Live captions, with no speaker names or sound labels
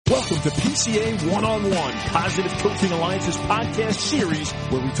Welcome to PCA One-on-One, Positive Coaching Alliance's podcast series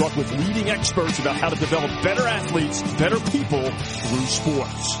where we talk with leading experts about how to develop better athletes, better people through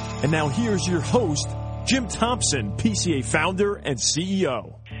sports. And now here's your host, Jim Thompson, PCA founder and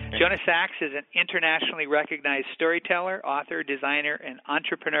CEO. Jonah Sachs is an internationally recognized storyteller, author, designer, and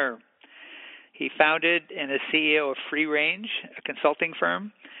entrepreneur. He founded and is CEO of Free Range, a consulting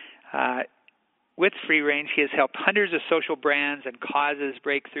firm. With Free Range, he has helped hundreds of social brands and causes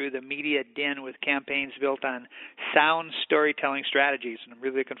break through the media din with campaigns built on sound storytelling strategies. And I'm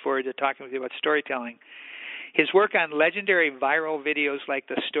really looking forward to talking with you about storytelling. His work on legendary viral videos like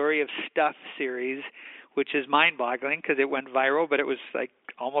the Story of Stuff series, which is mind-boggling because it went viral, but it was like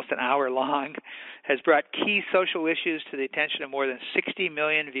almost an hour long, has brought key social issues to the attention of more than 60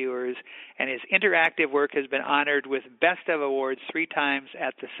 million viewers, and his interactive work has been honored with Best of Awards 3 times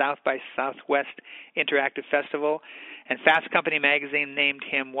at the South by Southwest Interactive Festival, and Fast Company magazine named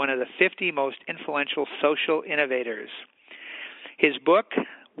him one of the 50 most influential social innovators. His book,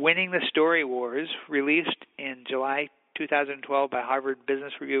 Winning the Story Wars, released in July 2012 by Harvard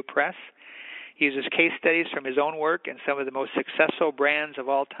Business Review Press, he uses case studies from his own work and some of the most successful brands of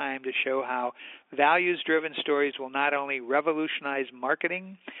all time to show how values-driven stories will not only revolutionize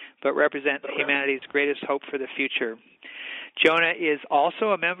marketing, but represent humanity's greatest hope for the future. Jonah is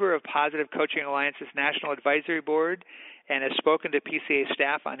also a member of Positive Coaching Alliance's National Advisory Board and has spoken to PCA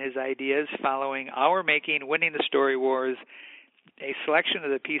staff on his ideas following our making Winning the Story Wars, a selection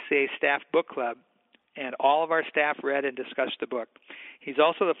of the PCA staff book club, and all of our staff read and discussed the book. He's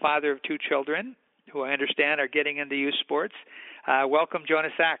also the father of 2 children who I understand are getting into youth sports. Welcome, Jonah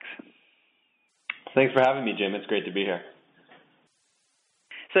Sachs. Thanks for having me, Jim. It's great to be here.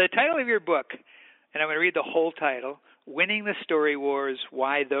 So the title of your book, and I'm going to read the whole title, Winning the Story Wars,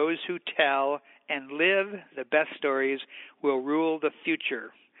 Why Those Who Tell and Live the Best Stories Will Rule the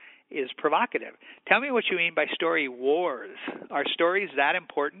Future, is provocative. Tell me what you mean by story wars. Are stories that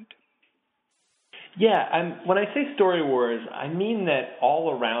important? Yeah, when I say story wars, I mean that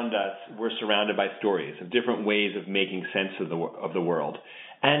all around us we're surrounded by stories of different ways of making sense of the world.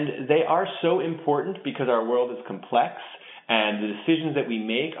 And they are so important because our world is complex and the decisions that we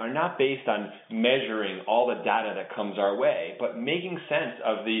make are not based on measuring all the data that comes our way, but making sense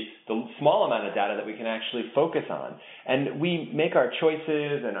of the small amount of data that we can actually focus on. And we make our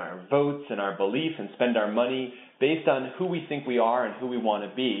choices and our votes and our beliefs and spend our money based on who we think we are and who we want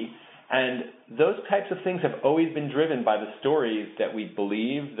to be. And those types of things have always been driven by the stories that we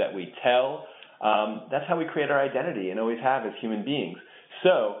believe, that we tell. That's how we create our identity and always have as human beings.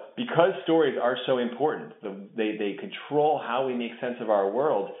 So because stories are so important, they control how we make sense of our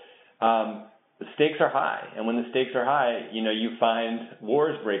world, the stakes are high. And when the stakes are high, you find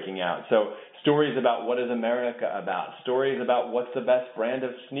wars breaking out. So stories about what is America about, stories about what's the best brand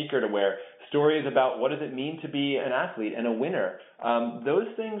of sneaker to wear, stories about what does it mean to be an athlete and a winner. Those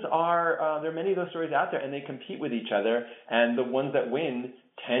things are, there are many of those stories out there, and they compete with each other, and the ones that win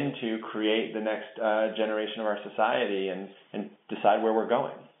tend to create the next generation of our society and decide where we're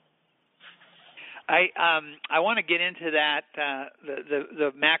going. I want to get into that,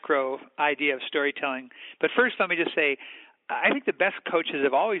 the macro idea of storytelling. But first, let me just say, I think the best coaches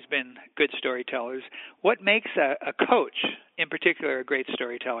have always been good storytellers. What makes a coach, in particular, a great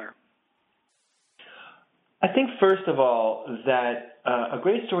storyteller? I think, first of all, that a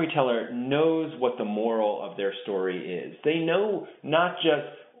great storyteller knows what the moral of their story is. They know not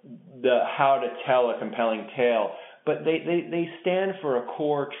just how to tell a compelling tale, but they stand for a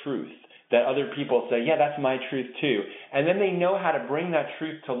core truth that other people say, yeah, that's my truth too. And then they know how to bring that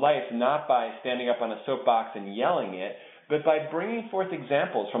truth to life, not by standing up on a soapbox and yelling it, but by bringing forth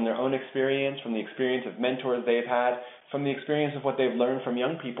examples from their own experience, from the experience of mentors they've had, from the experience of what they've learned from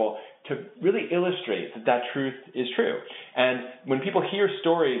young people, to really illustrate that truth is true. And when people hear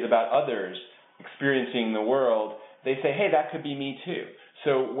stories about others experiencing the world, they say, hey, that could be me too.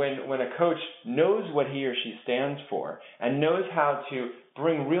 So when a coach knows what he or she stands for and knows how to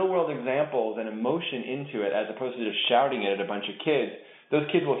bring real-world examples and emotion into it as opposed to just shouting it at a bunch of kids, those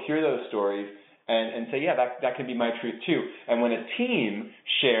kids will hear those stories and say, yeah, that can be my truth too. And when a team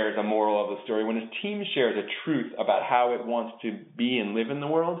shares a moral of the story, when a team shares a truth about how it wants to be and live in the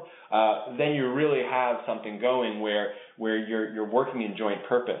world, then you really have something going where you're working in joint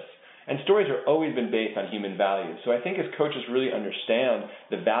purpose. And stories have always been based on human values. So I think as coaches really understand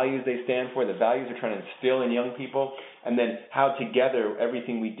the values they stand for, the values they're trying to instill in young people, and then how together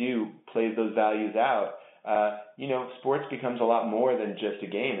everything we do plays those values out, sports becomes a lot more than just a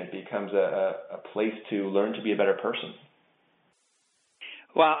game. It becomes a place to learn to be a better person.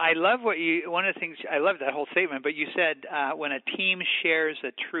 Well, I love one of the things, I love that whole statement, but you said when a team shares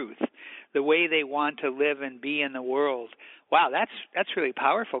a truth, the way they want to live and be in the world. Wow, that's really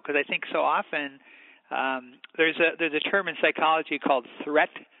powerful, because I think so often there's a term in psychology called threat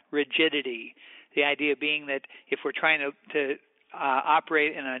rigidity. The idea being that if we're trying to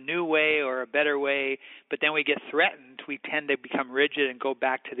operate in a new way or a better way, but then we get threatened, we tend to become rigid and go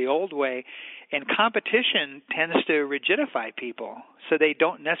back to the old way. And competition tends to rigidify people, so they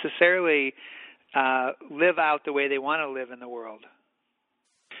don't necessarily live out the way they want to live in the world.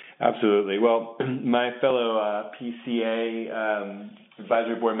 Absolutely. Well, my fellow PCA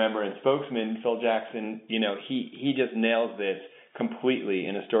advisory board member and spokesman, Phil Jackson, he just nails this completely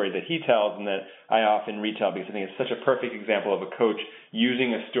in a story that he tells and that I often retell, because I think it's such a perfect example of a coach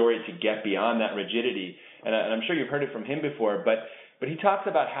using a story to get beyond that rigidity. And I'm sure you've heard it from him before, but he talks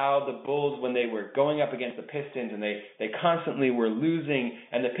about how the Bulls, when they were going up against the Pistons and they constantly were losing,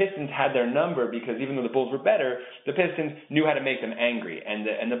 and the Pistons had their number because even though the Bulls were better, the Pistons knew how to make them angry.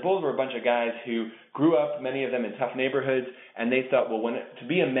 And the Bulls were a bunch of guys who grew up, many of them in tough neighborhoods, and they thought, well, to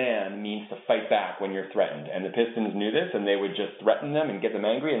be a man means to fight back when you're threatened. And the Pistons knew this, and they would just threaten them and get them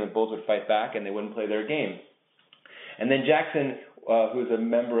angry, and the Bulls would fight back and they wouldn't play their game. And then Jackson, who was a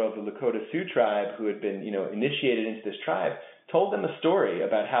member of the Lakota Sioux tribe, who had been, initiated into this tribe, told them a story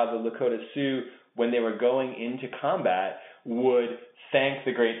about how the Lakota Sioux, when they were going into combat, would thank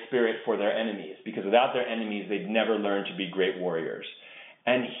the Great Spirit for their enemies, because without their enemies, they'd never learn to be great warriors.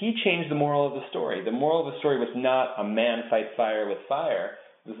 And he changed the moral of the story. The moral of the story was not a man fights fire with fire.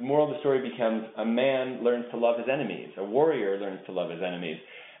 The moral of the story becomes a man learns to love his enemies. A warrior learns to love his enemies.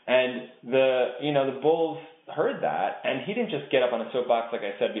 And the Bulls heard that, and he didn't just get up on a soapbox, like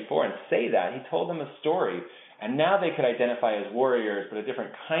I said before, and say that. He told them a story. And now they could identify as warriors, but a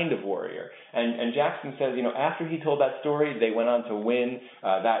different kind of warrior. And Jackson says, after he told that story, they went on to win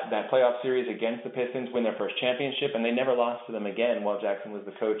that playoff series against the Pistons, win their first championship, and they never lost to them again while Jackson was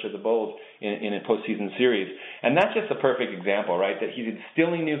the coach of the Bulls in a postseason series. And that's just a perfect example, right, that he's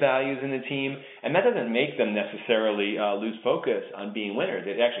instilling new values in the team, and that doesn't make them necessarily lose focus on being winners.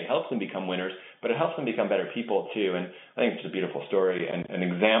 It actually helps them become winners, but it helps them become better people too. And I think it's a beautiful story and an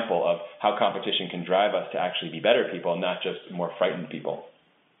example of how competition can drive us to actually be better people, not just more frightened people.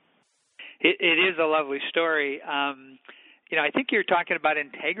 It is a lovely story. I think you're talking about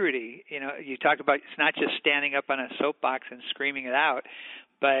integrity. You talk about it's not just standing up on a soapbox and screaming it out,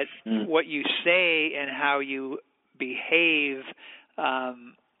 but what you say and how you behave,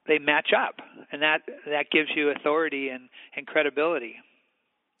 they match up, and that gives you authority and credibility.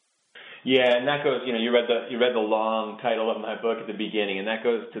 Yeah, and that goes, you read the long title of my book at the beginning, and that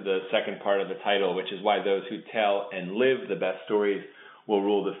goes to the second part of the title, which is why those who tell and live the best stories will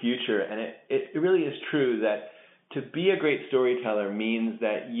rule the future. And it really is true that to be a great storyteller means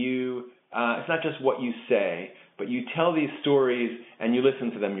that it's not just what you say, but you tell these stories and you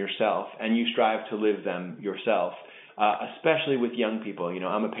listen to them yourself, and you strive to live them yourself, especially with young people.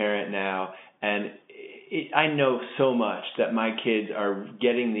 I'm a parent now, and I know so much that my kids are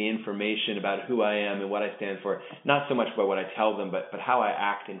getting the information about who I am and what I stand for, not so much by what I tell them, but how I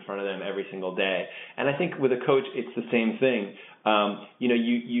act in front of them every single day. And I think with a coach, it's the same thing.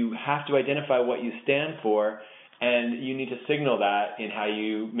 You have to identify what you stand for, and you need to signal that in how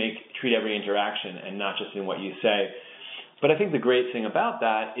you treat every interaction and not just in what you say. But I think the great thing about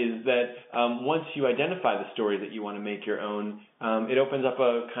that is that once you identify the story that you want to make your own, it opens up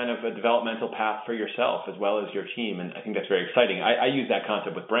a kind of a developmental path for yourself as well as your team, and I think that's very exciting. I use that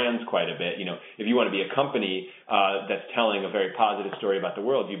concept with brands quite a bit. If you want to be a company that's telling a very positive story about the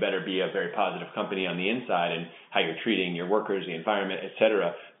world, you better be a very positive company on the inside and how you're treating your workers, the environment, et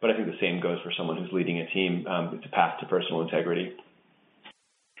cetera. But I think the same goes for someone who's leading a team. It's a path to personal integrity.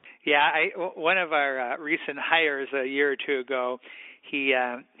 Yeah, one of our recent hires a year or two ago, he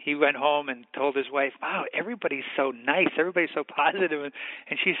went home and told his wife, "Wow, everybody's so nice, everybody's so positive."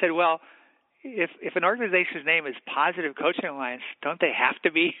 And she said, "Well, if an organization's name is Positive Coaching Alliance, don't they have to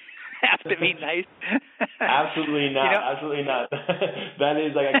be nice?" Absolutely not. Absolutely not. That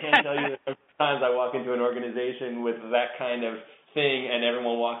is I can't tell you the times I walk into an organization with that kind of thing, and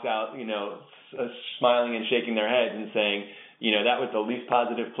everyone walks out, smiling and shaking their heads and saying, that was the least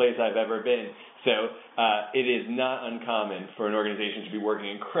positive place I've ever been. So it is not uncommon for an organization to be working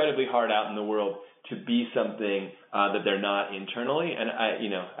incredibly hard out in the world to be something that they're not internally. And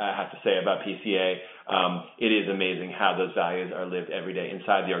I have to say about PCA, it is amazing how those values are lived every day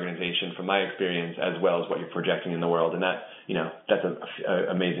inside the organization, from my experience, as well as what you're projecting in the world. And that's an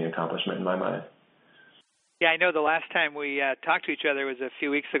amazing accomplishment in my mind. Yeah, I know the last time we talked to each other was a few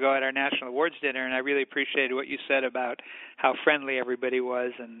weeks ago at our National Awards dinner, and I really appreciated what you said about how friendly everybody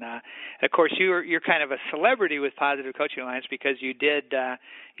was. And of course, you're kind of a celebrity with Positive Coaching Alliance because you did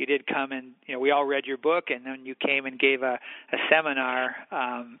come and we all read your book, and then you came and gave a seminar,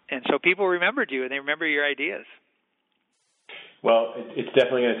 and so people remembered you and they remember your ideas. Well, it's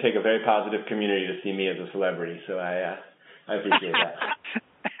definitely going to take a very positive community to see me as a celebrity, so I appreciate that.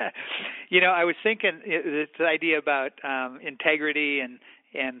 I was thinking this idea about integrity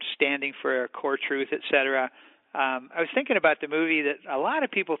and standing for a core truth, et cetera. I was thinking about the movie that a lot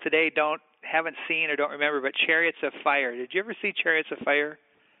of people today haven't seen or don't remember, but Chariots of Fire. Did you ever see Chariots of Fire?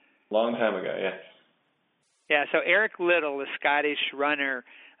 Long time ago, yes. Yeah, so Eric Liddell, the Scottish runner,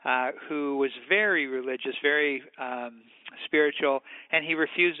 who was very religious, very spiritual, and he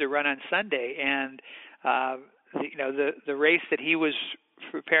refused to run on Sunday. And the race that he was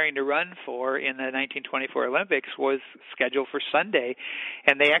preparing to run for in the 1924 Olympics was scheduled for Sunday,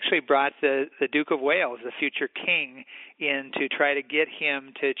 and they actually brought the Duke of Wales, the future king, in to try to get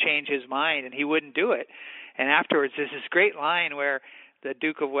him to change his mind, and he wouldn't do it. And afterwards, there's this great line where the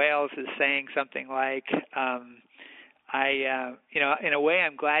Duke of Wales is saying something like, in a way,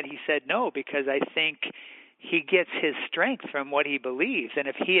 I'm glad he said no, because I think he gets his strength from what he believes, and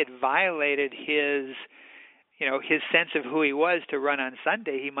if he had violated his sense of who he was to run on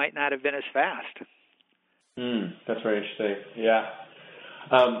Sunday, he might not have been as fast. That's very interesting. Yeah.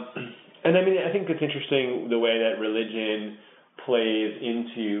 And I mean, I think it's interesting the way that religion plays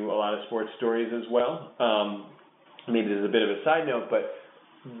into a lot of sports stories as well. Maybe there's a bit of a side note,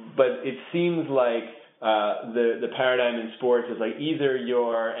 but it seems like the paradigm in sports is like either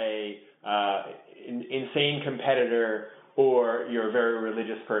you're a insane competitor or you're a very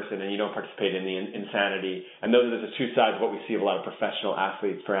religious person and you don't participate in the insanity. And those are the two sides of what we see of a lot of professional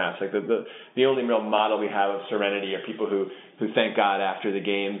athletes, perhaps. Like the only real model we have of serenity are people who thank God after the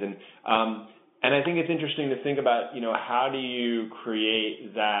games. And I think it's interesting to think about, how do you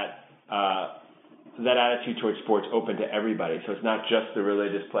create that attitude towards sports open to everybody? So it's not just the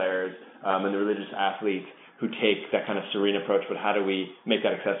religious players and the religious athletes who take that kind of serene approach, but how do we make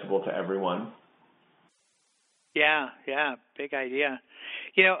that accessible to everyone? Yeah, big idea.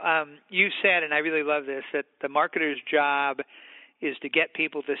 You said, and I really love this, that the marketer's job is to get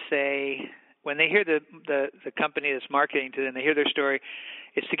people to say, when they hear the company that's marketing to them, they hear their story,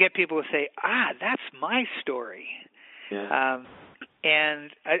 it's to get people to say, that's my story. Yeah. And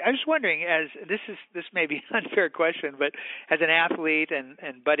I was wondering, this may be an unfair question, but as an athlete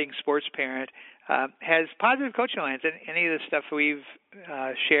and budding sports parent, has Positive Coaching Alliance, any of the stuff we've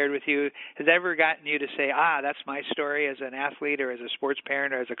shared with you, has ever gotten you to say, that's my story as an athlete or as a sports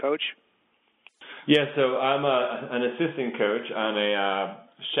parent or as a coach? Yeah, so I'm an assistant coach on a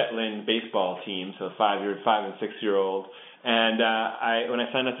Shetland baseball team, so 5 and 6 year old. And when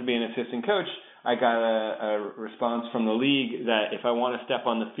I signed up to be an assistant coach, I got a response from the league that if I want to step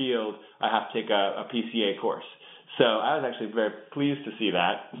on the field, I have to take a PCA course. So I was actually very pleased to see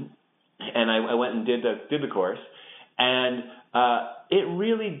that, and I went and did the course, and it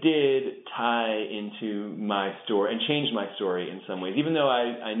really did tie into my story and changed my story in some ways. Even though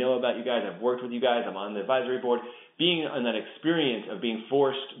I know about you guys, I've worked with you guys, I'm on the advisory board, being on that experience of being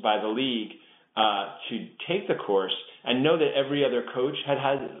forced by the league to take the course and know that every other coach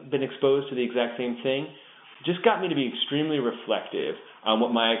had been exposed to the exact same thing just got me to be extremely reflective on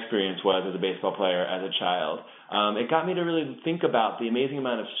what my experience was as a baseball player as a child. It got me to really think about the amazing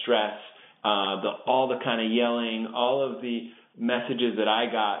amount of stress, all the kind of yelling, all of the messages that I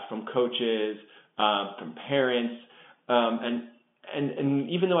got from coaches, from parents, and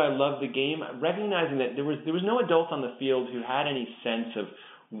even though I loved the game, recognizing that there was no adult on the field who had any sense of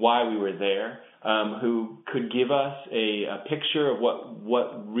why we were there, who could give us a picture of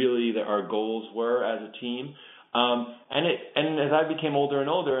what really our goals were as a team. And as I became older and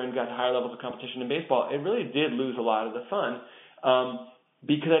older and got to higher levels of competition in baseball, it really did lose a lot of the fun.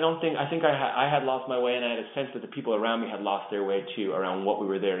 Because I think I had lost my way, and I had a sense that the people around me had lost their way too around what we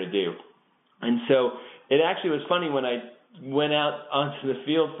were there to do. And so it actually was funny when I went out onto the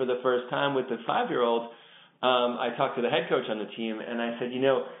field for the first time with the 5-year-old. I talked to the head coach on the team, and I said,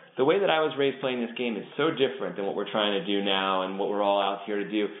 the way that I was raised playing this game is so different than what we're trying to do now and what we're all out here to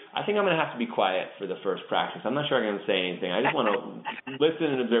do. I think I'm going to have to be quiet for the first practice. I'm not sure I'm going to say anything. I just want to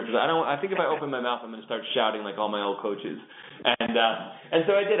listen and observe. I think if I open my mouth, I'm going to start shouting like all my old coaches. And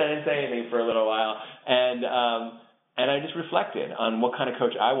so I did. I didn't say anything for a little while, and I just reflected on what kind of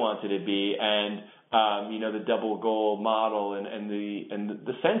coach I wanted to be, and the double goal model, and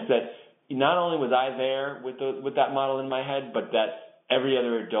the sense that not only was I there with that model in my head, but that every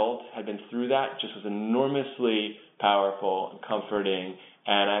other adult had been through that just was enormously powerful and comforting.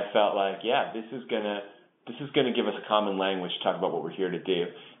 And I felt like, yeah, this is gonna give us a common language to talk about what we're here to do.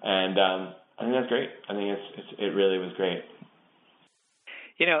 And I think that's great. I think it really was great.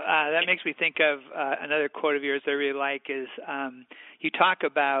 That makes me think of another quote of yours that I really like is you talk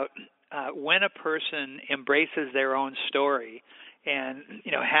about when a person embraces their own story and,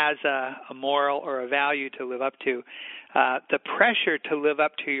 has a moral or a value to live up to, the pressure to live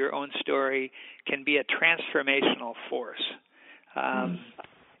up to your own story can be a transformational force.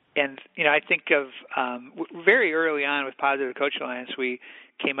 And, I think of very early on with Positive Coach Alliance, we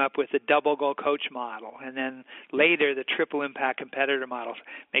came up with the double goal coach model, and then later the triple impact competitor model,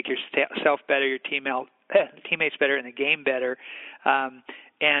 make yourself better, your teammates better, and the game better.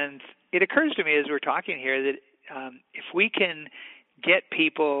 And it occurs to me as we're talking here that if we can get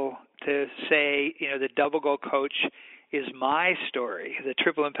people to say, the double goal coach is my story, the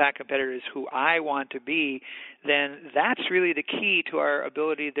triple impact competitor is who I want to be, then that's really the key to our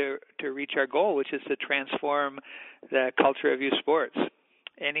ability to reach our goal, which is to transform the culture of youth sports.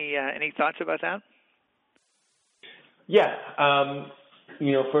 Any thoughts about that? Yeah.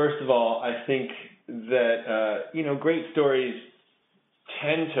 First of all, I think that, great stories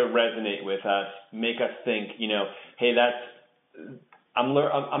tend to resonate with us, make us think, hey, I'm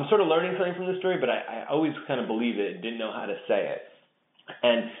sort of learning something from this story, but I always kind of believed it and didn't know how to say it.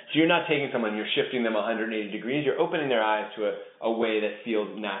 And so you're not taking someone, you're shifting them 180 degrees, you're opening their eyes to a way that feels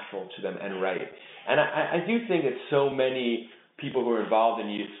natural to them and right. And I do think that so many people who are involved in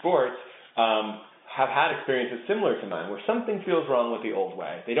youth sports have had experiences similar to mine, where something feels wrong with the old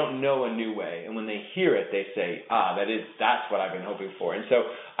way. They don't know a new way, and when they hear it, they say, that's what I've been hoping for. And so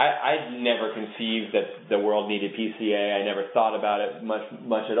I never conceived that the world needed PCA. I never thought about it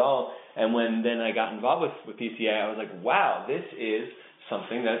much at all. And when then I got involved with PCA, I was like, wow, this is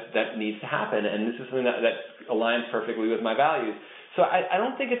something that needs to happen, and this is something that aligns perfectly with my values. So I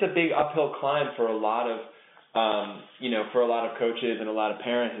don't think it's a big uphill climb for a lot of coaches and a lot of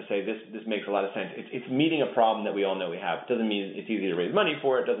parents to say this makes a lot of sense. It's meeting a problem that we all know we have. It doesn't mean it's easy to raise money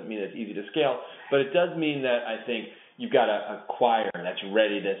for it. It doesn't mean it's easy to scale. But it does mean that I think you've got a choir that's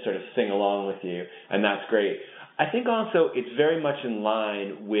ready to sort of sing along with you, and that's great. I think also it's very much in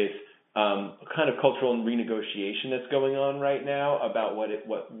line with kind of cultural renegotiation that's going on right now about what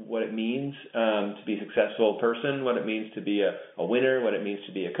it means to be a successful person, what it means to be a winner, what it means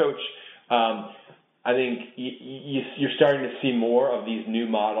to be a coach. I think you're starting to see more of these new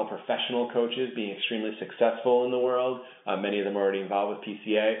model professional coaches being extremely successful in the world. Many of them are already involved with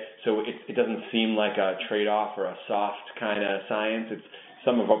PCA, so it doesn't seem like a trade-off or a soft kind of science. It's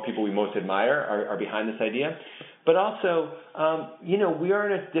some of our people we most admire are behind this idea. But also, we are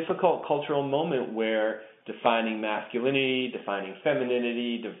in a difficult cultural moment where defining masculinity, defining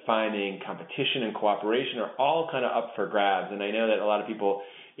femininity, defining competition and cooperation are all kind of up for grabs. And I know that a lot of people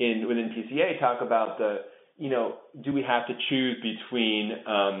within PCA talk about do we have to choose between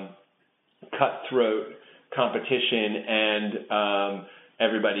cutthroat competition and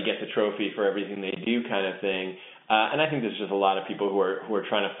everybody gets a trophy for everything they do kind of thing. And I think there's just a lot of people who are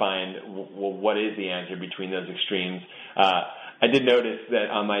trying to find, well, what is the answer between those extremes. I did notice that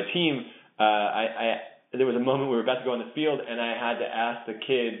on my team, there was a moment we were about to go on the field, and I had to ask the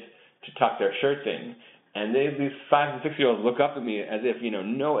kids to tuck their shirts in. And these 5 and 6 year olds look up at me as if,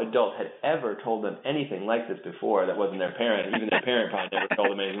 no adult had ever told them anything like this before that wasn't their parent. Even their parent probably never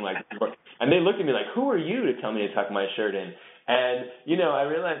told them anything like this before. And they looked at me like, who are you to tell me to tuck my shirt in? And, I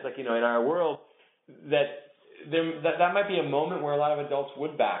realized, in our world that might be a moment where a lot of adults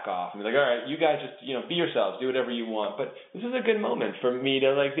would back off and be like, all right, you guys just, be yourselves, do whatever you want. But this is a good moment for me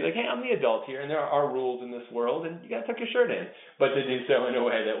to be like, hey, I'm the adult here, and there are rules in this world, and you got to tuck your shirt in. But to do so in a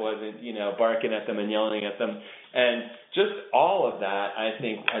way that wasn't, barking at them and yelling at them. And just all of that, I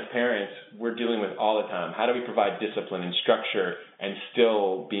think, as parents, we're dealing with all the time. How do we provide discipline and structure and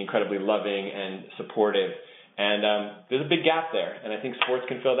still be incredibly loving and supportive? And there's a big gap there, and I think sports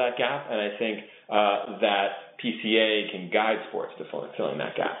can fill that gap, and I think that PCA can guide sports to filling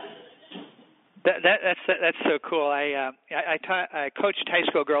that gap. That's so cool. I coached high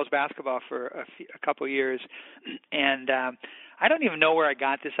school girls basketball for a couple of years, and I don't even know where I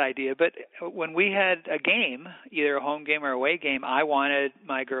got this idea, but when we had a game, either a home game or away game, I wanted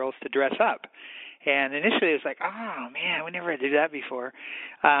my girls to dress up. And initially it was like, oh, man, we never had to do that before.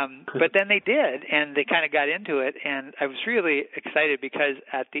 But then they did, and they kind of got into it. And I was really excited because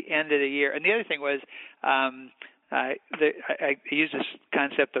at the end of the year, and the other thing was I use this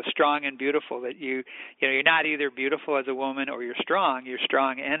concept of strong and beautiful, that you're not either beautiful as a woman or you're strong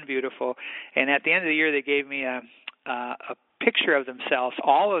and beautiful. And at the end of the year, they gave me a picture of themselves,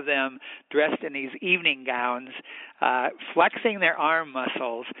 all of them dressed in these evening gowns, flexing their arm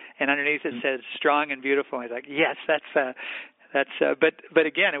muscles, and underneath it says "strong and beautiful." And I was like, yes, but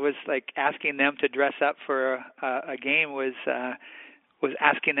again, it was like asking them to dress up for a game was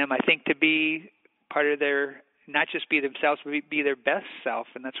asking them, I think, to be part of their, not just be themselves, but be their best self,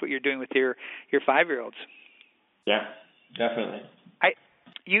 and that's what you're doing with your 5-year-olds. Yeah, definitely.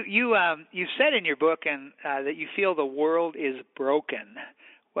 You said in your book and that you feel the world is broken.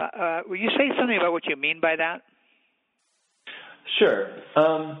 Well, will you say something about what you mean by that? Sure.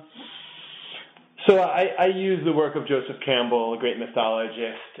 So I use the work of Joseph Campbell, a great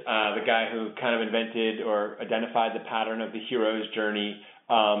mythologist, the guy who kind of invented or identified the pattern of the hero's journey,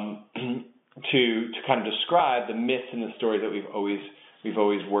 to kind of describe the myths and the stories that we've always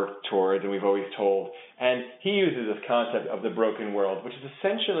worked towards and we've always told. And he uses this concept of the broken world, which is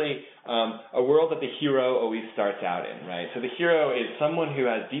essentially a world that the hero always starts out in, right? So the hero is someone who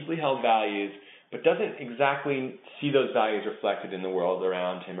has deeply held values, but doesn't exactly see those values reflected in the world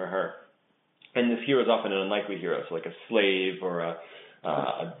around him or her. And this hero is often an unlikely hero, so like a slave or a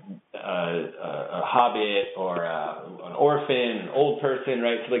hobbit or an orphan, an old person,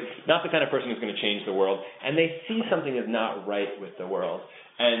 right? So like not the kind of person who's going to change the world. And they see something is not right with the world.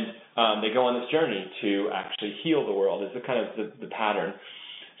 And they go on this journey to actually heal the world is the kind of the pattern.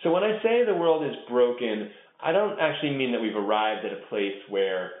 So when I say the world is broken, I don't actually mean that we've arrived at a place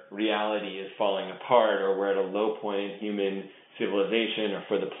where reality is falling apart or we're at a low point in human civilization or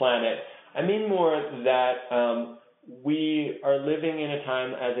for the planet. I mean more that we are living in a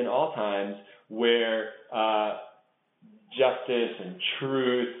time, as in all times, where justice and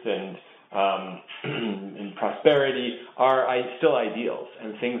truth and prosperity are still ideals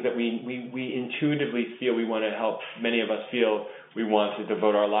and things that we intuitively feel we want to help. Many of us feel we want to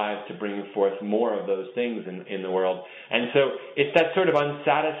devote our lives to bringing forth more of those things in the world. And so it's that sort of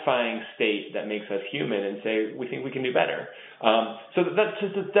unsatisfying state that makes us human and say we think we can do better. So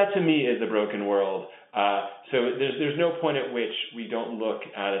that to me is the broken world. So there's no point at which we don't look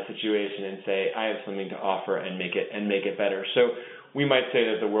at a situation and say I have something to offer and make it better. So we might say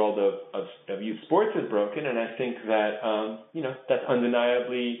that the world of youth sports is broken, and I think that that's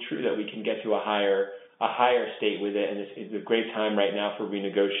undeniably true, that we can get to a higher state with it, and it's a great time right now for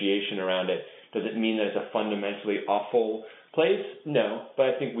renegotiation around it. Does it mean that it's a fundamentally awful place? No, but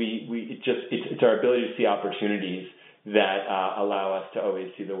I think it's our ability to see opportunities that allow us to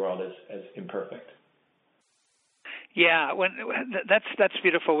always see the world as imperfect. Yeah, that's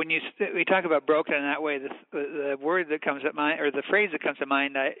beautiful. When we talk about broken in that way, the word that comes to mind, or the phrase that comes to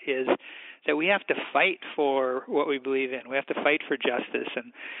mind, is that we have to fight for what we believe in. We have to fight for justice,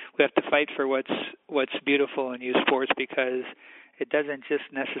 and we have to fight for what's beautiful in youth sports, because it doesn't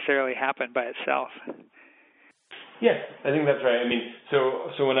just necessarily happen by itself. Yes, I think that's right. I mean,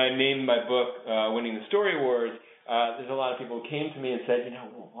 so when I named my book "Winning the Story Wars," there's a lot of people who came to me and said,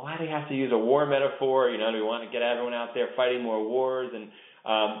 why do you have to use a war metaphor? Do we want to get everyone out there fighting more wars? And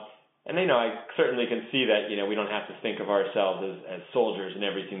I certainly can see that, we don't have to think of ourselves as soldiers in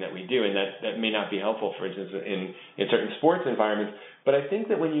everything that we do, and that may not be helpful, for instance, in certain sports environments. But I think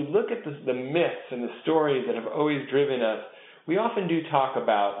that when you look at the myths and the stories that have always driven us, we often do talk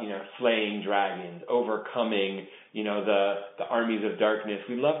about, slaying dragons, overcoming, the armies of darkness.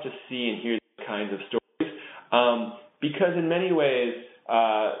 We love to see and hear these kinds of stories. Because in many ways,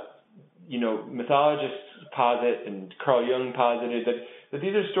 mythologists posit, and Carl Jung posited, that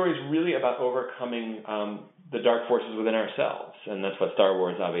these are stories really about overcoming the dark forces within ourselves. And that's what Star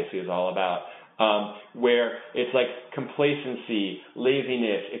Wars obviously is all about, where it's like complacency,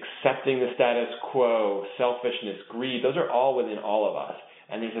 laziness, accepting the status quo, selfishness, greed. Those are all within all of us.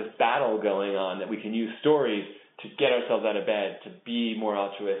 And there's this battle going on that we can use stories to get ourselves out of bed, to be more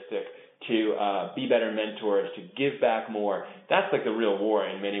altruistic, to be better mentors, to give back more. That's like the real war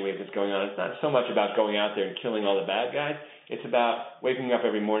in many ways that's going on. It's not so much about going out there and killing all the bad guys. It's about waking up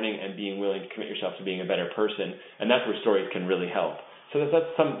every morning and being willing to commit yourself to being a better person. And that's where stories can really help. So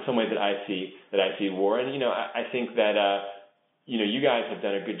that's some way that I see war. And, I think that, you guys have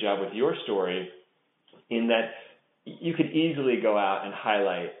done a good job with your story in that you could easily go out and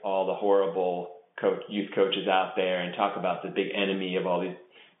highlight all the horrible youth coaches out there and talk about the big enemy of all these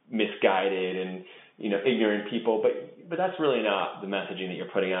misguided and ignorant people, but that's really not the messaging that you're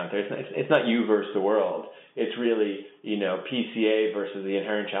putting out there. It's not you versus the world. It's really PCA versus the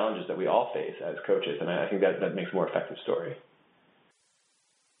inherent challenges that we all face as coaches, and I think that makes a more effective story.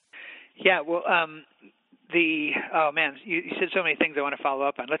 Yeah, well, you said so many things I want to follow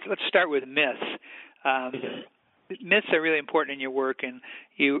up on. Let's start with myths. myths are really important in your work, and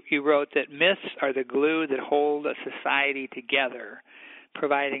you wrote that myths are the glue that hold a society together,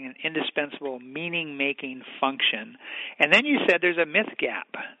 providing an indispensable meaning-making function. And then you said there's a myth gap.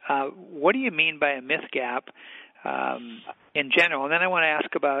 What do you mean by a myth gap in general? And then I want to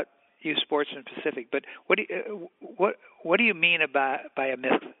ask about youth sports in specific. But what do you mean by a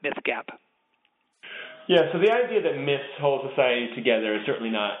myth gap? Yeah, so the idea that myths hold society together is certainly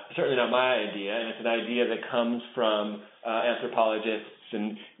not my idea, and it's an idea that comes from anthropologists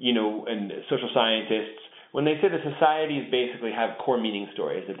and social scientists. When they say that societies basically have core meaning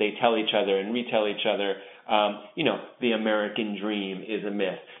stories that they tell each other and retell each other, the American dream is a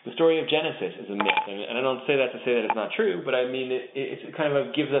myth. The story of Genesis is a myth, and I don't say that to say that it's not true, but I mean it kind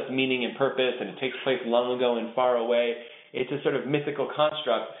of gives us meaning and purpose, and it takes place long ago and far away. It's a sort of mythical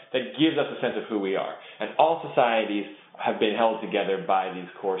construct that gives us a sense of who we are. And all societies have been held together by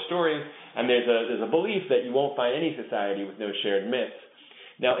these core stories, and there's a belief that you won't find any society with no shared myths.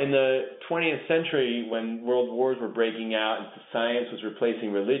 Now, in the 20th century, when world wars were breaking out and science was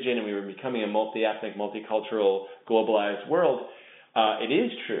replacing religion and we were becoming a multi-ethnic, multicultural, globalized world, it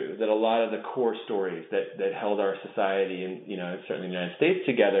is true that a lot of the core stories that held our society and certainly the United States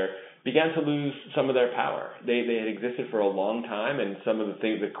together began to lose some of their power. They had existed for a long time, and some of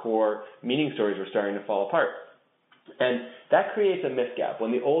the core meaning stories were starting to fall apart. And that creates a myth gap.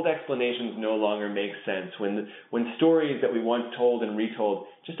 When the old explanations no longer make sense, when stories that we once told and retold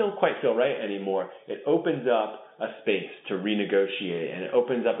just don't quite feel right anymore, it opens up a space to renegotiate, and it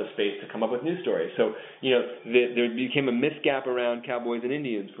opens up a space to come up with new stories. So, there became a myth gap around cowboys and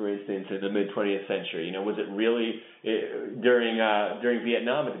Indians, for instance, in the mid-20th century. Was it really during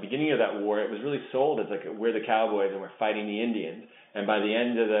Vietnam, at the beginning of that war, it was really sold as like we're the cowboys and we're fighting the Indians. And by the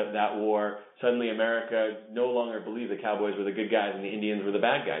end of that war, suddenly America no longer believed the cowboys were the good guys and the Indians were the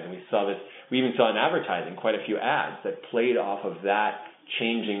bad guys. And we saw this. We even saw in advertising quite a few ads that played off of that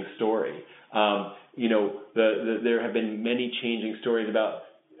changing story. There have been many changing stories about,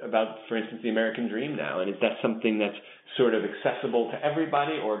 for instance, the American dream now. And is that something that's sort of accessible to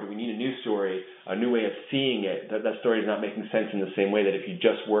everybody, or do we need a new story, a new way of seeing it? That story is not making sense in the same way that if you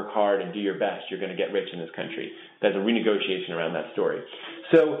just work hard and do your best, you're going to get rich in this country. There's a renegotiation around that story.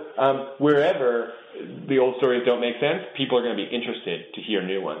 So wherever the old stories don't make sense, people are going to be interested to hear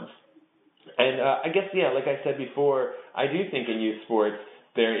new ones. And I guess, like I said before, I do think in youth sports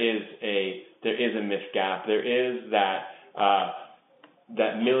there is a myth gap. There is that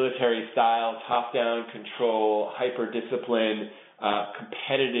military style, top-down control, hyper-discipline,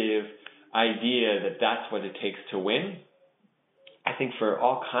 competitive idea that that's what it takes to win. I think for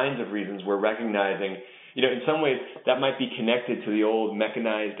all kinds of reasons we're recognizing, in some ways that might be connected to the old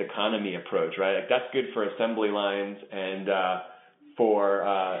mechanized economy approach, right? Like that's good for assembly lines and for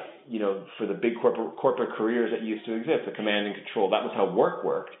the big corporate careers that used to exist, the command and control. That was how work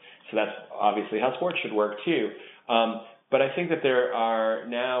worked. So that's obviously how sports should work too. But I think that there are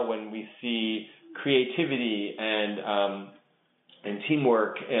now, when we see creativity and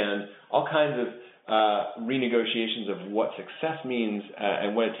teamwork and all kinds of renegotiations of what success means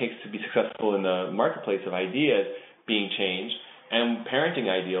and what it takes to be successful in the marketplace of ideas being changed, and parenting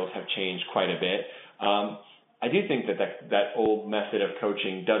ideals have changed quite a bit. I do think that old method of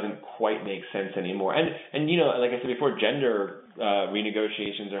coaching doesn't quite make sense anymore. And like I said before, gender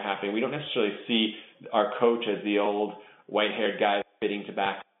renegotiations are happening. We don't necessarily see our coach as the old white-haired guy spitting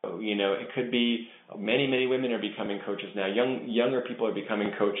tobacco. It could be many, many women are becoming coaches now. Younger people are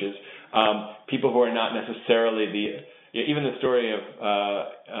becoming coaches. People who are not necessarily even the story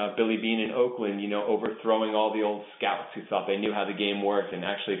of Billy Beane in Oakland, overthrowing all the old scouts who thought they knew how the game worked, and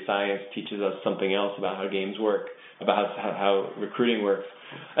actually science teaches us something else about how games work, about how recruiting works.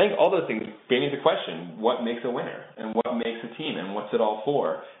 I think all those things bring into question what makes a winner and what makes a team and what's it all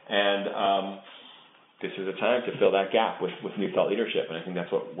for. And this is a time to fill that gap with new thought leadership, and I think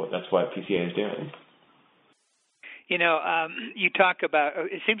that's what PCA is doing. You talk about,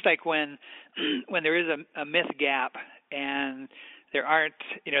 it seems like when there is a myth gap and there aren't,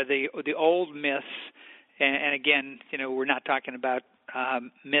 the old myths, and again, we're not talking about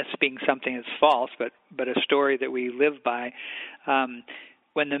myths being something that's false, but a story that we live by.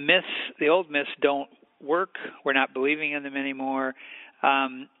 When the old myths don't work, we're not believing in them anymore.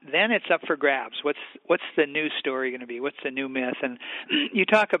 Then it's up for grabs. What's the new story going to be? What's the new myth? And you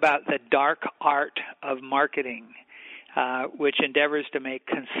talk about the dark art of marketing, which endeavors to make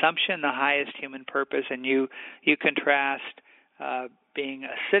consumption the highest human purpose, and you contrast being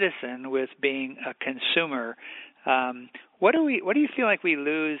a citizen with being a consumer. What do you feel like we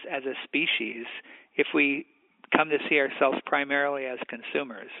lose as a species if we come to see ourselves primarily as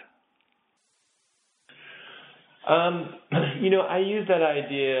consumers? I use that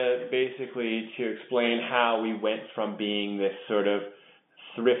idea basically to explain how we went from being this sort of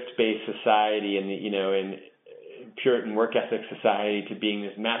thrift-based society and in Puritan work ethic society to being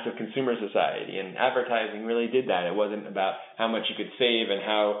this massive consumer society. And advertising really did that. It wasn't about how much you could save and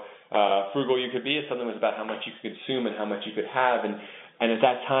how frugal you could be. It was about how much you could consume and how much you could have. And at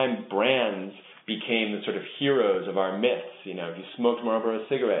that time, brands became the sort of heroes of our myths. If you smoked Marlboro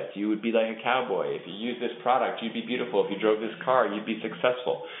cigarettes, you would be like a cowboy. If you used this product, you'd be beautiful. If you drove this car, you'd be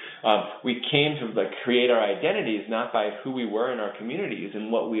successful. We came to create our identities not by who we were in our communities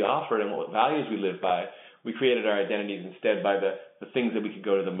and what we offered and what values we lived by. We created our identities instead by the things that we could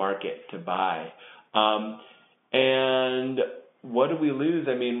go to the market to buy. And what do we lose?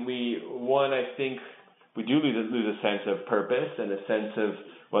 I think we do lose a sense of purpose and a sense of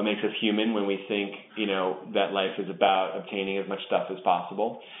what makes us human when we think, that life is about obtaining as much stuff as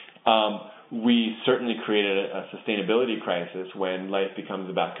possible. We certainly created a sustainability crisis when life becomes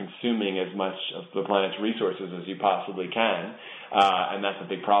about consuming as much of the planet's resources as you possibly can. And that's a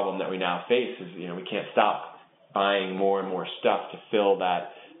big problem that we now face is, we can't stop buying more and more stuff to fill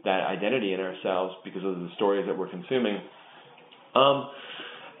that identity in ourselves because of the stories that we're consuming.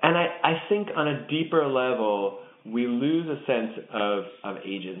 And I think on a deeper level, we lose a sense of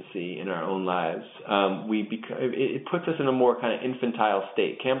agency in our own lives. It puts us in a more kind of infantile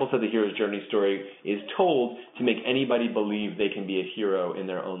state. Campbell said the hero's journey story is told to make anybody believe they can be a hero in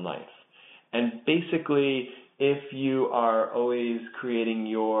their own life. And basically, if you are always creating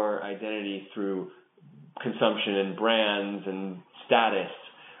your identity through consumption and brands and status,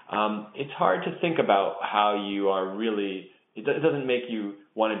 it's hard to think about how you are really. It doesn't make you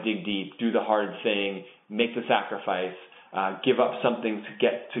want to dig deep, do the hard thing, make the sacrifice, give up something to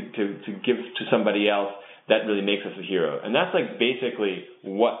get to give to somebody else that really makes us a hero. And that's basically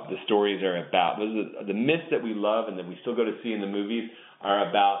what the stories are about. Those are the myths that we love and that we still go to see in the movies are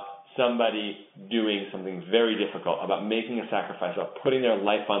about somebody doing something very difficult, about making a sacrifice, about putting their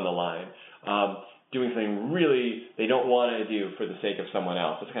life on the line, doing something really they don't want to do for the sake of someone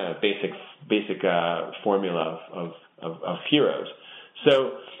else. It's kind of a basic formula of heroes.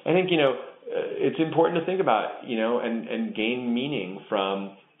 So I think, it's important to think about, and gain meaning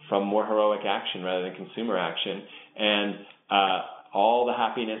from more heroic action rather than consumer action. And all the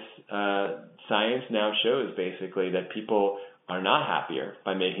happiness science now shows basically that people are not happier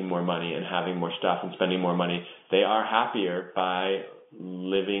by making more money and having more stuff and spending more money. They are happier by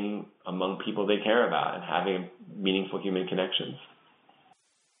living among people they care about and having meaningful human connections.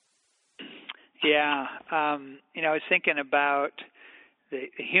 Yeah. I was thinking about the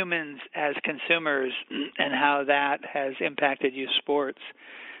humans as consumers and how that has impacted youth sports.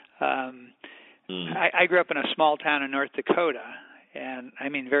 I grew up in a small town in North Dakota, and I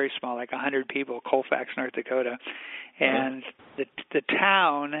mean very small, like 100 people, Colfax, North Dakota. And the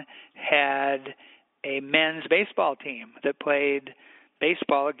town had a men's baseball team that played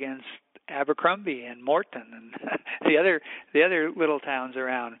baseball against Abercrombie and Morton and the other little towns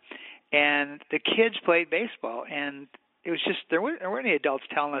around. And the kids played baseball, and it was just there weren't any adults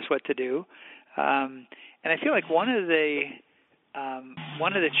telling us what to do. And I feel like one of the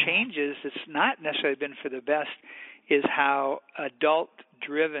changes that's not necessarily been for the best is how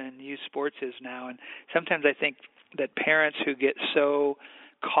adult-driven youth sports is now. And sometimes I think that parents who get so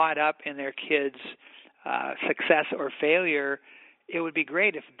caught up in their kids' success or failure, it would be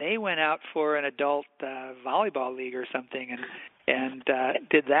great if they went out for an adult volleyball league or something and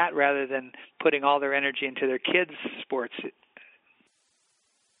did that rather than putting all their energy into their kids' sports.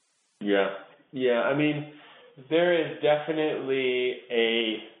 Yeah. I mean, there is definitely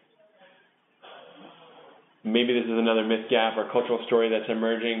maybe this is another myth gap or cultural story that's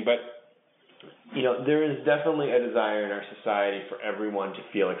emerging, but there is definitely a desire in our society for everyone to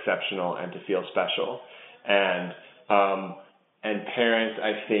feel exceptional and to feel special. And parents,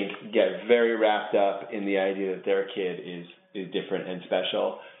 I think, get very wrapped up in the idea that their kid is different and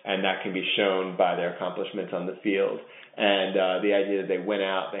special, and that can be shown by their accomplishments on the field. And the idea that they went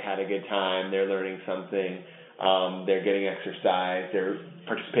out, they had a good time, they're learning something, they're getting exercise, they're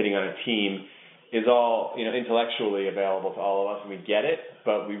participating on a team is all, intellectually available to all of us, and we get it,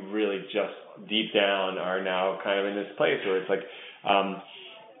 but we really just deep down are now kind of in this place where it's like,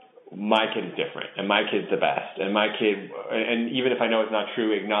 my kid is different, and my kid's the best, and my kid, and even if I know it's not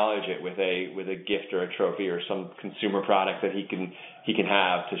true, acknowledge it with a gift or a trophy or some consumer product that he can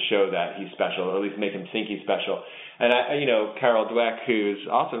have to show that he's special, or at least make him think he's special. And Carol Dweck, who's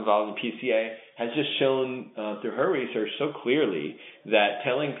also involved in PCA, has just shown through her research so clearly that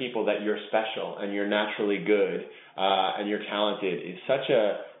telling people that you're special and you're naturally good and you're talented is such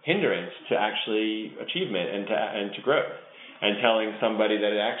a hindrance to actually achievement and to growth. And telling somebody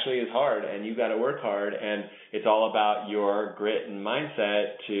that it actually is hard and you got to work hard and it's all about your grit and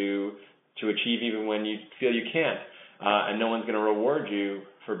mindset to achieve even when you feel you can't, and no one's going to reward you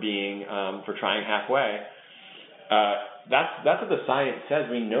for being for trying halfway. That's what the science says.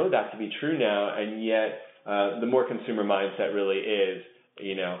 We know that to be true now, and yet the more consumer mindset really is,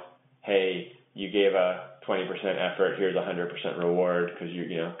 hey, you gave a 20% effort, here's a 100% reward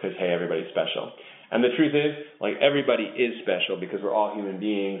because hey, everybody's special. And the truth is, like, everybody is special because we're all human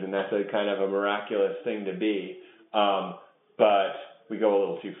beings, and that's a kind of a miraculous thing to be. But we go a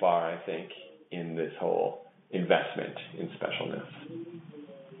little too far, I think, in this whole investment in specialness.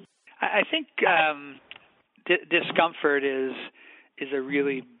 I think discomfort is a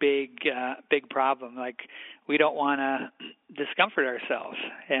really big problem. Like, we don't want to discomfort ourselves,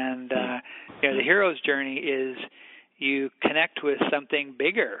 and the hero's journey is you connect with something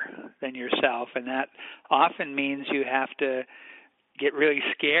bigger than yourself, and that often means you have to get really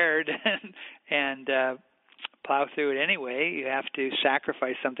scared and plow through it anyway. You have to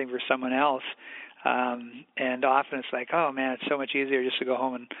sacrifice something for someone else, and often it's like, oh man, it's so much easier just to go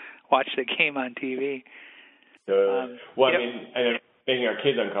home and watch the game on TV. Making our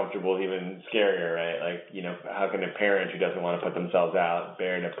kids uncomfortable is even scarier, right? Like, how can a parent who doesn't want to put themselves out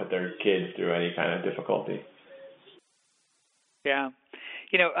bear to put their kids through any kind of difficulty? Yeah.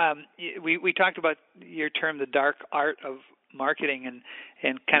 We talked about your term, the dark art of marketing,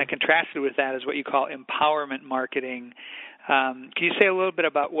 and kind of contrasted with that is what you call empowerment marketing. Can you say a little bit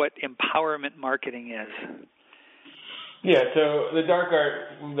about what empowerment marketing is? Yeah, so the dark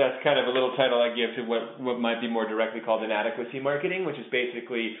art, that's kind of a little title I give to what might be more directly called inadequacy marketing, which is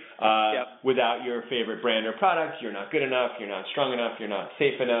basically without your favorite brand or product, you're not good enough, you're not strong enough, you're not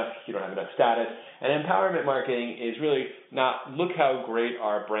safe enough, you don't have enough status. And empowerment marketing is really not look how great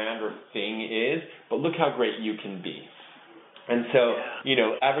our brand or thing is, but look how great you can be. And so,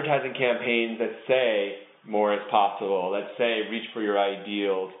 advertising campaigns that say more is possible, that say reach for your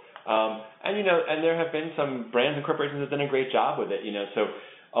ideals, and there have been some brands and corporations that have done a great job with it. So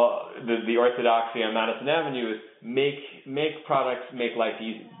the orthodoxy on Madison Avenue is make products make life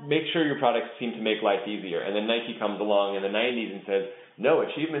easy. Make sure your products seem to make life easier. And then Nike comes along in the 90s and says, no,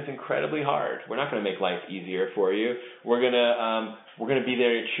 achievement's incredibly hard. We're not going to make life easier for you. We're gonna be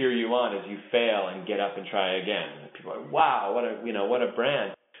there to cheer you on as you fail and get up and try again. And people are like, wow, what a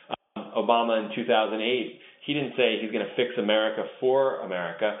brand. Obama in 2008, he didn't say he's going to fix America for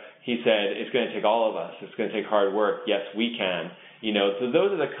America. He said it's going to take all of us. It's going to take hard work. Yes, we can. So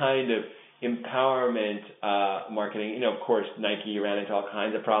those are the kind of empowerment marketing. Of course, Nike ran into all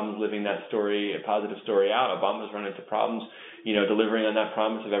kinds of problems living that story, a positive story out. Obama's run into problems, delivering on that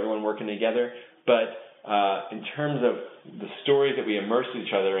promise of everyone working together. But in terms of the stories that we immerse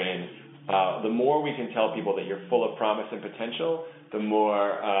each other in, the more we can tell people that you're full of promise and potential, the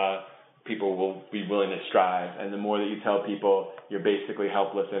more people will be willing to strive. And the more that you tell people you're basically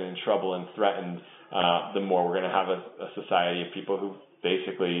helpless and in trouble and threatened, the more we're going to have a society of people who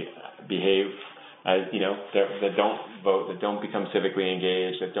basically behave as, that don't vote, that don't become civically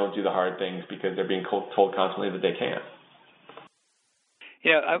engaged, that don't do the hard things because they're being told constantly that they can't.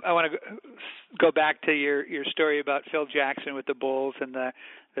 I want to go back to your story about Phil Jackson with the Bulls and the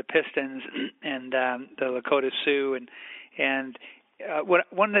Pistons and the Lakota Sioux and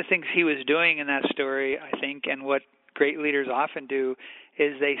one of the things he was doing in that story, I think, and what great leaders often do,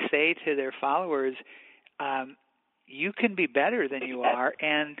 is they say to their followers, you can be better than you are,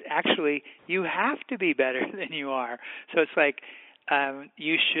 and actually you have to be better than you are. So it's like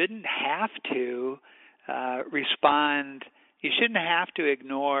you shouldn't have to respond. You shouldn't have to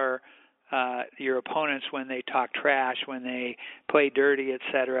ignore your opponents when they talk trash, when they play dirty,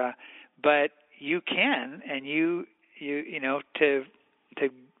 etc. But you can, and you to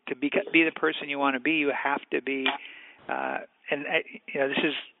be the person you want to be, you have to be,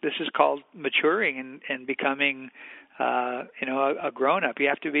 this is called maturing and becoming, a grown up. You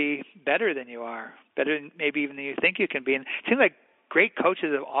have to be better than you are, better than maybe even than you think you can be. And it seems like great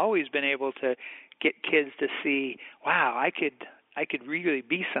coaches have always been able to get kids to see, wow, I could really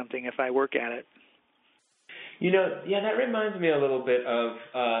be something if I work at it. That reminds me a little bit of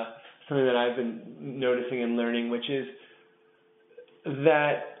something that I've been noticing and learning, which is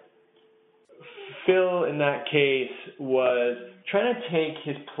that Phil, in that case, was trying to take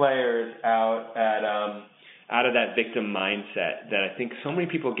his players out out of that victim mindset that I think so many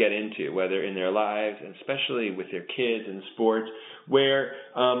people get into, whether in their lives and especially with their kids in sports, where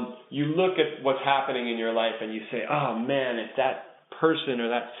you look at what's happening in your life and you say, oh man, if that person or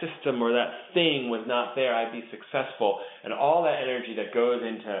that system or that thing was not there, I'd be successful. And all that energy that goes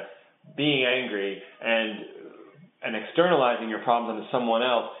into being angry and externalizing your problems onto someone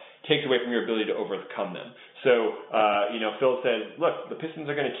else takes away from your ability to overcome them. So, Phil says, look, the Pistons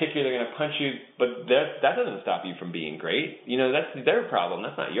are going to kick you, they're going to punch you, but that doesn't stop you from being great. That's their problem.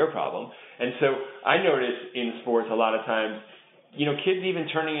 That's not your problem. And so I notice in sports a lot of times, kids even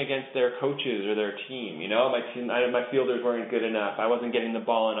turning against their coaches or their team. My fielders weren't good enough. I wasn't getting the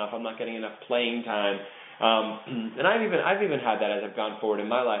ball enough. I'm not getting enough playing time. And I've even had that as I've gone forward in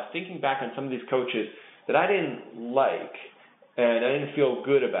my life, thinking back on some of these coaches that I didn't like and I didn't feel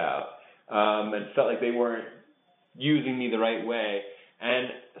good about, and felt like they weren't using me the right way, and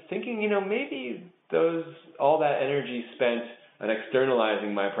thinking, maybe all that energy spent on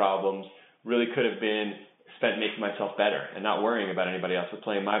externalizing my problems really could have been spent making myself better and not worrying about anybody else, but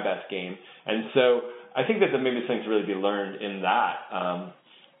playing my best game. And so I think that there may be something to really be learned in that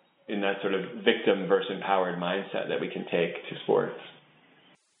sort of victim versus empowered mindset that we can take to sports.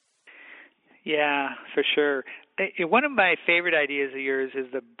 Yeah, for sure. One of my favorite ideas of yours is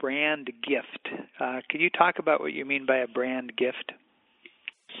the brand gift. Could you talk about what you mean by a brand gift?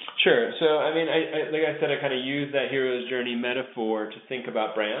 Sure. So, I like I said, I kind of use that hero's journey metaphor to think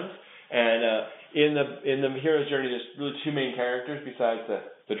about brands. And in the hero's journey, there's really two main characters besides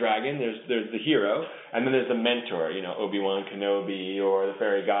the dragon. There's the hero, and then there's the mentor. Obi-Wan Kenobi or the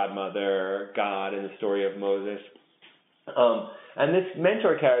fairy godmother, or God in the story of Moses. And this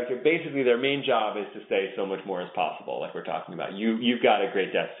mentor character, basically their main job is to say so much more as possible, like we're talking about. You've got a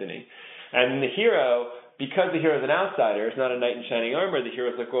great destiny. And the hero, because the hero is an outsider, it's not a knight in shining armor, the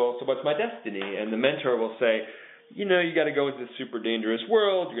hero's like, well, so what's my destiny? And the mentor will say, you got to go into this super dangerous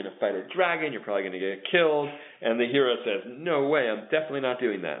world, you're going to fight a dragon, you're probably going to get killed. And the hero says, no way, I'm definitely not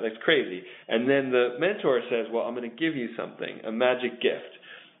doing that. That's crazy. And then the mentor says, well, I'm going to give you something, a magic gift.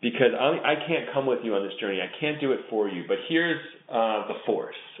 Because I can't come with you on this journey. I can't do it for you. But here's the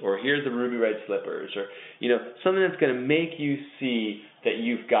Force, or here's the ruby red slippers, or something that's going to make you see that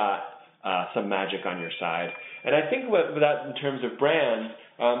you've got some magic on your side. And I think with that in terms of brands,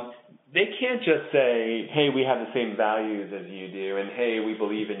 they can't just say, hey, we have the same values as you do, and hey, we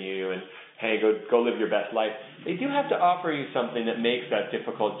believe in you, and hey, go live your best life. They do have to offer you something that makes that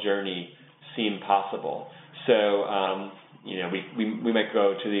difficult journey seem possible. So, we might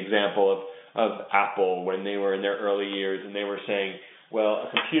go to the example of Apple when they were in their early years and they were saying, well, a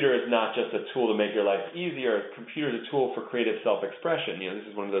computer is not just a tool to make your life easier. A computer is a tool for creative self-expression. This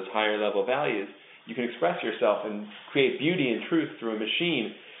is one of those higher level values. You can express yourself and create beauty and truth through a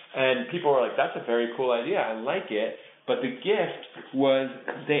machine. And people were like, that's a very cool idea. I like it. But the gift was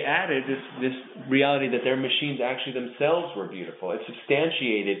they added this reality that their machines actually themselves were beautiful. It's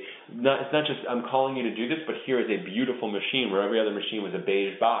substantiated. It's not just I'm calling you to do this, but here is a beautiful machine where every other machine was a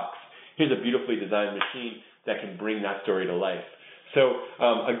beige box. Here's a beautifully designed machine that can bring that story to life. So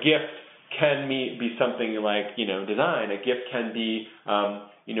a gift can be something like, design. A gift can be,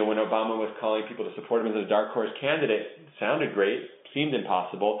 when Obama was calling people to support him as a dark horse candidate, it sounded great, seemed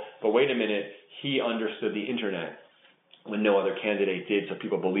impossible, but wait a minute, he understood the internet when no other candidate did, so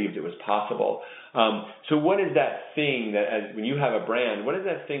people believed it was possible. So what is that thing that, when you have a brand, what is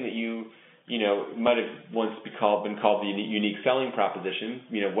that thing that you might have once been called the unique selling proposition?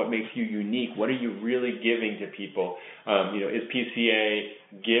 What makes you unique? What are you really giving to people? Is PCA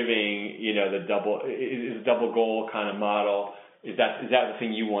giving, the double goal kind of model? Is that the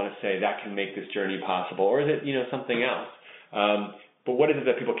thing you want to say that can make this journey possible, or is it something else? But what is it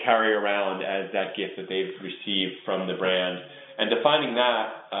that people carry around as that gift that they've received from the brand? And defining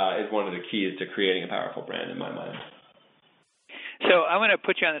that is one of the keys to creating a powerful brand in my mind. So I'm going to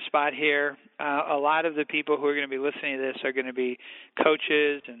put you on the spot here. A lot of the people who are going to be listening to this are going to be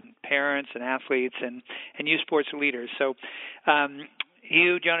coaches and parents and athletes and youth sports leaders. So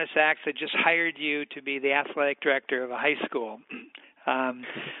you, Jonah Sachs, had just hired you to be the athletic director of a high school.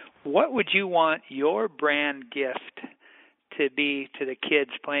 What would you want your brand gift to be to the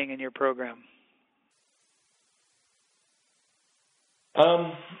kids playing in your program?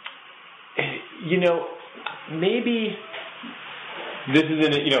 Maybe this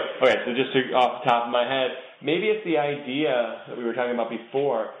isn't, okay, so just off the top of my head, maybe it's the idea that we were talking about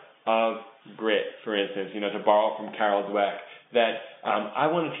before of grit, for instance, to borrow from Carol Dweck, that I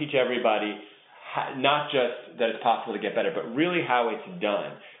want to teach everybody not just that it's possible to get better, but really how it's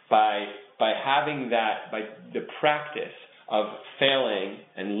done by having that, by the practice of failing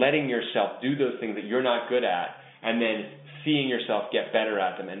and letting yourself do those things that you're not good at, and then seeing yourself get better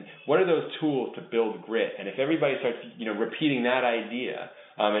at them. And what are those tools to build grit? And if everybody starts, repeating that idea,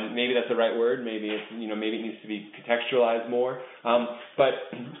 and maybe that's the right word, maybe it's, maybe it needs to be contextualized more. But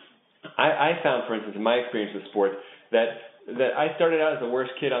I found, for instance, in my experience with sports, that I started out as the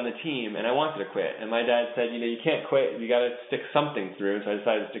worst kid on the team, and I wanted to quit. And my dad said, you can't quit. You got to stick something through. So I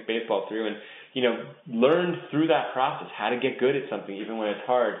decided to stick baseball through, and learned through that process how to get good at something, even when it's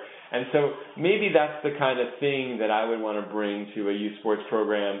hard. And so maybe that's the kind of thing that I would want to bring to a youth sports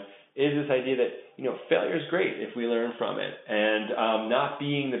program, is this idea that, failure is great if we learn from it. And not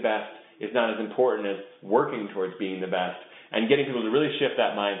being the best is not as important as working towards being the best, and getting people to really shift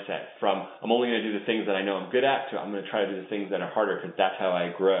that mindset from I'm only going to do the things that I know I'm good at to I'm going to try to do the things that are harder because that's how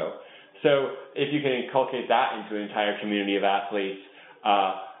I grow. So if you can inculcate that into an entire community of athletes,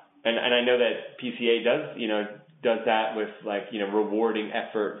 and I know that PCA does that with rewarding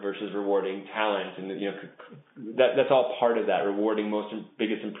effort versus rewarding talent, and that's all part of that, rewarding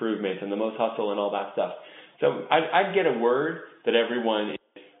biggest improvements and the most hustle and all that stuff. So I'd get a word that everyone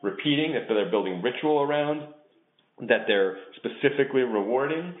is repeating, that they're building ritual around, that they're specifically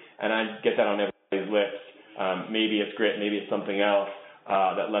rewarding, and I'd get that on everybody's lips. Maybe it's grit, maybe it's something else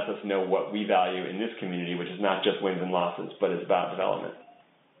that lets us know what we value in this community, which is not just wins and losses, but it's about development.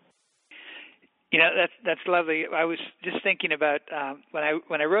 That's lovely. I was just thinking about when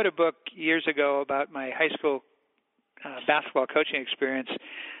I wrote a book years ago about my high school basketball coaching experience.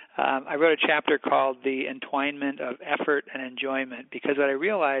 I wrote a chapter called The Entwinement of Effort and Enjoyment, because what I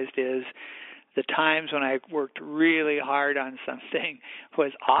realized is the times when I worked really hard on something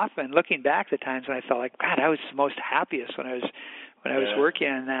was often, looking back, the times when I felt like, God, I was most happiest when I was working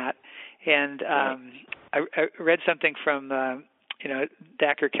on that. And I read something from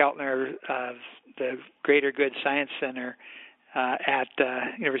Dacher Keltner of the Greater Good Science Center at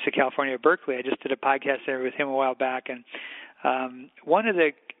University of California, Berkeley. I just did a podcast there with him a while back, and one of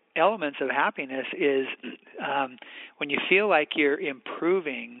the elements of happiness is when you feel like you're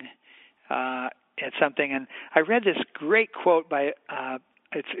improving at something. And I read this great quote by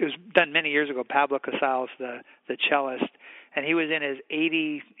it was done many years ago, Pablo Casals, the cellist, and he was in his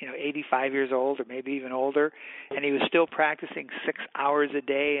 85 years old, or maybe even older, and he was still practicing 6 hours a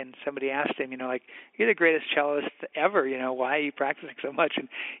day. And somebody asked him, you're the greatest cellist ever, why are you practicing so much? And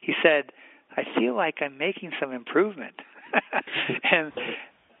he said, I feel like I'm making some improvement. And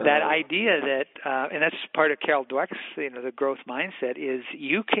that idea that, and that's part of Carol Dweck's, the growth mindset, is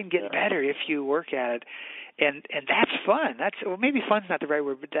you can get better if you work at it. And that's fun. Maybe fun's not the right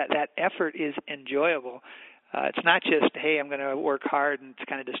word, but that effort is enjoyable. It's not just, hey, I'm going to work hard and it's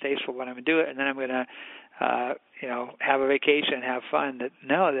kind of distasteful when I'm going to do it, and then I'm going to, have a vacation and have fun.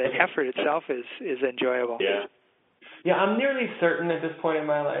 The effort itself is enjoyable. Yeah, I'm nearly certain at this point in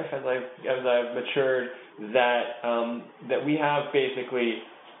my life, as I've matured, that we have basically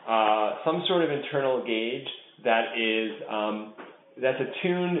some sort of internal gauge that is that's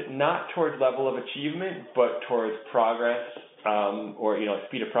attuned not towards level of achievement, but towards progress, or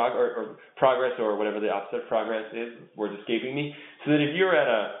speed of or progress, or whatever the opposite of progress is. Word's escaping me. So that if you're at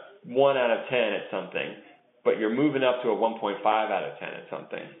a 1 out of 10 at something, but you're moving up to a 1.5 out of 10 at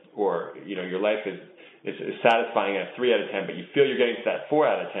something, or your life is satisfying at a 3 out of 10, but you feel you're getting to that 4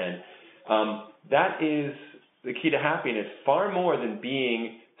 out of 10, that is the key to happiness, far more than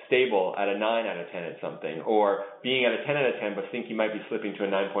being stable at a 9 out of 10 at something, or being at a 10 out of 10 but think you might be slipping to a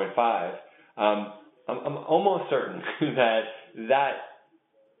 9.5. I'm almost certain that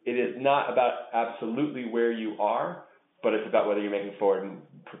it is not about absolutely where you are, but it's about whether you're making forward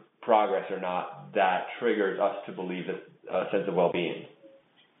progress or not that triggers us to believe a sense of well-being.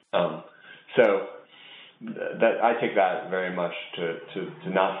 So that I take that very much to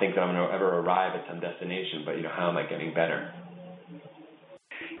not think that I'm going to ever arrive at some destination, but how am I getting better?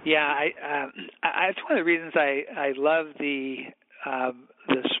 Yeah, it's one of the reasons I love the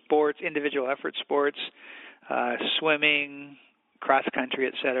sports, individual effort sports, swimming, cross country,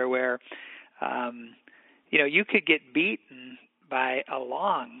 et cetera, where you could get beaten by a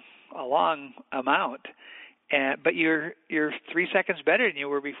long amount, but you're 3 seconds better than you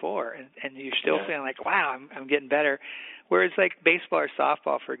were before, and you're still feeling like, wow, I'm getting better. Whereas like baseball or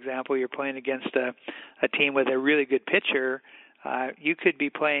softball, for example, you're playing against a team with a really good pitcher. You could be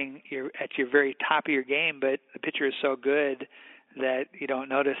playing at your very top of your game, but the pitcher is so good that you don't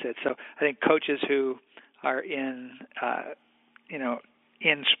notice it. So I think coaches who are in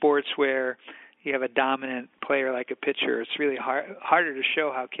sports where you have a dominant player like a pitcher, it's really harder to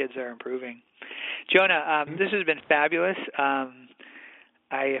show how kids are improving. Jonah, this has been fabulous.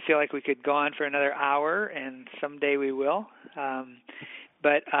 I feel like we could go on for another hour, and someday we will.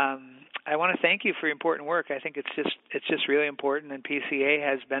 But I want to thank you for your important work. I think it's just really important, and PCA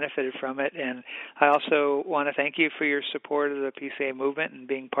has benefited from it. And I also want to thank you for your support of the PCA movement and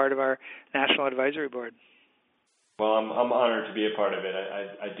being part of our National Advisory Board. Well, I'm honored to be a part of it.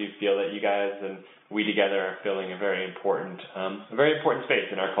 I do feel that you guys and we together are filling a very important space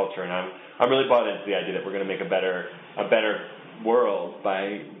in our culture, and I'm really bought into the idea that we're going to make a better world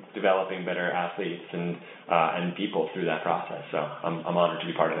by developing better athletes and people through that process. So I'm honored to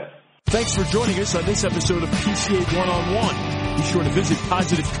be part of it. Thanks for joining us on this episode of PCA One-on-One. Be sure to visit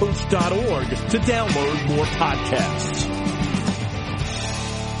positivecoach.org to download more podcasts.